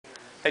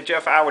Hey,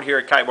 Jeff Howard here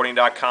at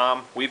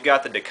Kiteboarding.com. We've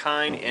got the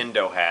Dakine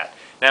Indo Hat.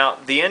 Now,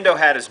 the Indo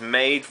Hat is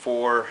made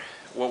for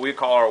what we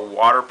call our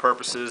water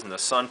purposes and the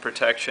sun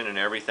protection and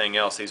everything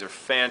else. These are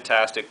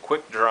fantastic,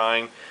 quick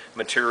drying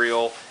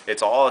material.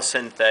 It's all a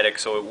synthetic,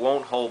 so it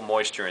won't hold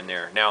moisture in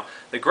there. Now,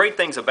 the great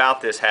things about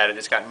this hat,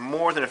 it's got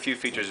more than a few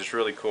features. It's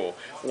really cool.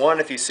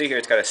 One, if you see here,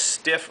 it's got a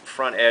stiff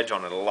front edge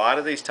on it. A lot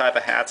of these type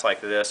of hats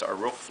like this are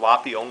real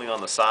floppy only on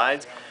the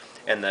sides.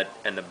 And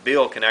the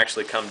bill can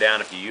actually come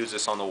down if you use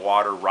this on the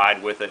water,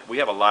 ride with it. We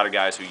have a lot of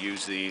guys who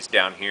use these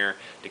down here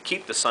to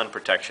keep the sun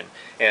protection.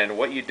 And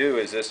what you do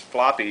is this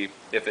floppy,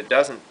 if it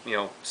doesn't,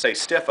 stay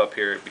stiff up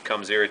here, it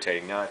becomes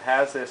irritating. Now it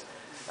has this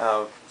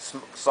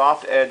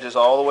soft edges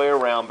all the way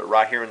around, but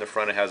right here in the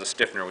front it has a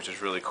stiffener, which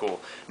is really cool.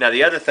 Now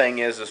the other thing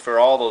is for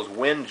all those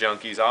wind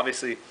junkies,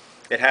 obviously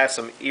it has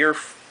some ear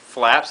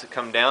flaps that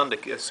come down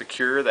to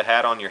secure the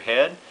hat on your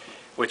head,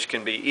 which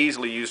can be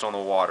easily used on the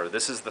water.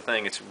 This is the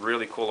thing it's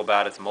really cool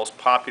about. It's the most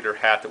popular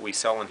hat that we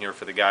sell in here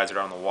for the guys that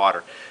are on the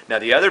water. Now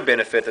the other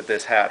benefit that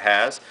this hat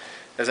has,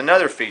 there's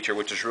another feature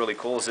which is really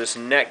cool, is this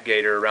neck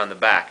gaiter around the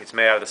back. It's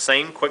made out of the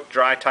same quick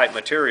dry type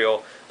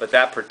material, but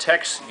that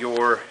protects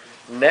your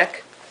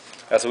neck.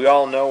 As we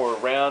all know, we're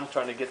around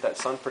trying to get that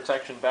sun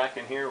protection back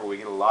in here where we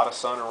get a lot of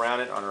sun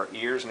around it on our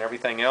ears and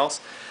everything else.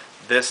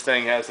 This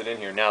thing has it in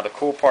here. Now the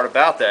cool part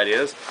about that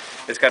is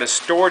it's got a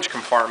storage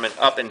compartment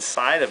up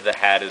inside of the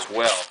hat as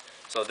well.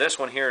 So this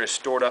one here is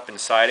stored up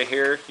inside of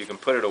here. You can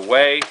put it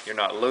away. You're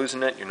not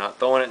losing it. You're not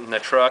throwing it in the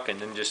truck and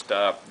then just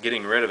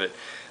getting rid of it.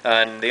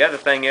 And the other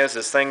thing is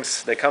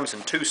they comes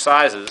in two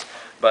sizes,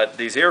 but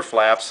these ear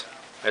flaps,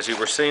 as you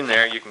were seeing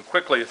there, you can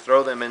quickly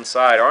throw them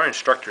inside. Our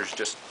instructors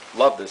just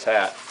love this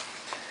hat.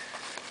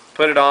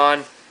 Put it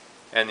on,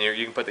 and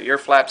you can put the ear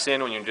flaps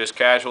in when you're just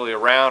casually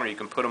around, or you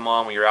can put them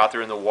on when you're out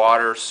there in the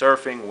water,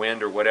 surfing,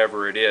 wind, or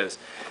whatever it is.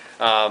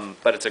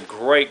 But it's a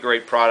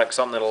great product,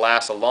 something that'll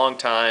last a long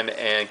time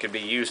and can be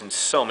used in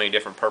so many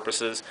different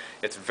purposes.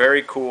 It's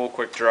very cool,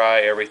 quick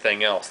dry,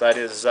 everything else. That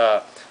is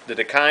the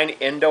Dakine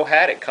Indo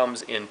Hat. It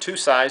comes in two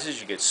sizes.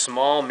 You get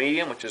small,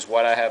 medium, which is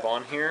what I have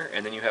on here,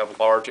 and then you have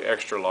large,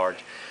 extra large.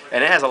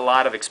 And it has a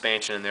lot of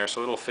expansion in there,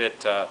 so it'll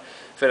fit up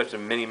to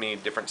many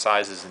different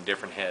sizes and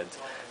different heads.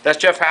 That's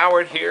Jeff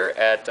Howard here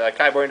at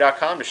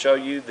Kiteboarding.com to show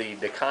you the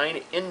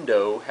Dakine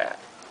Indo Hat.